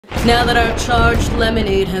Now that our charged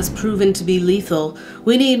lemonade has proven to be lethal,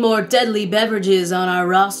 we need more deadly beverages on our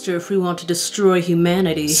roster if we want to destroy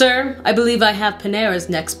humanity. Sir, I believe I have Panera's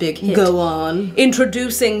next big hit. Go on.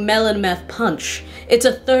 Introducing Melon Meth Punch. It's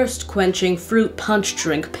a thirst-quenching fruit punch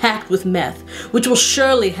drink packed with meth, which will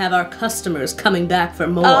surely have our customers coming back for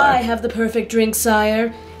more. I have the perfect drink,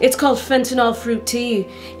 sire. It's called fentanyl fruit tea.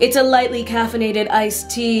 It's a lightly caffeinated iced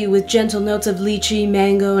tea with gentle notes of lychee,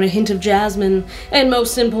 mango, and a hint of jasmine. And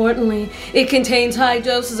most importantly, it contains high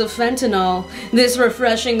doses of fentanyl. This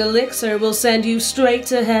refreshing elixir will send you straight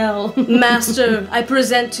to hell. Master, I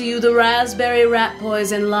present to you the raspberry rat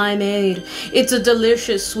poison limeade. It's a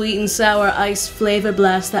delicious sweet and sour iced flavor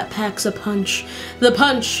blast that packs a punch. The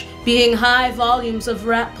punch being high volumes of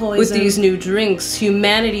rat poison. With these new drinks,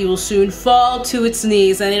 humanity will soon fall to its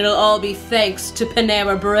knees, and it'll all be thanks to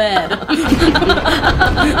Panera Bread.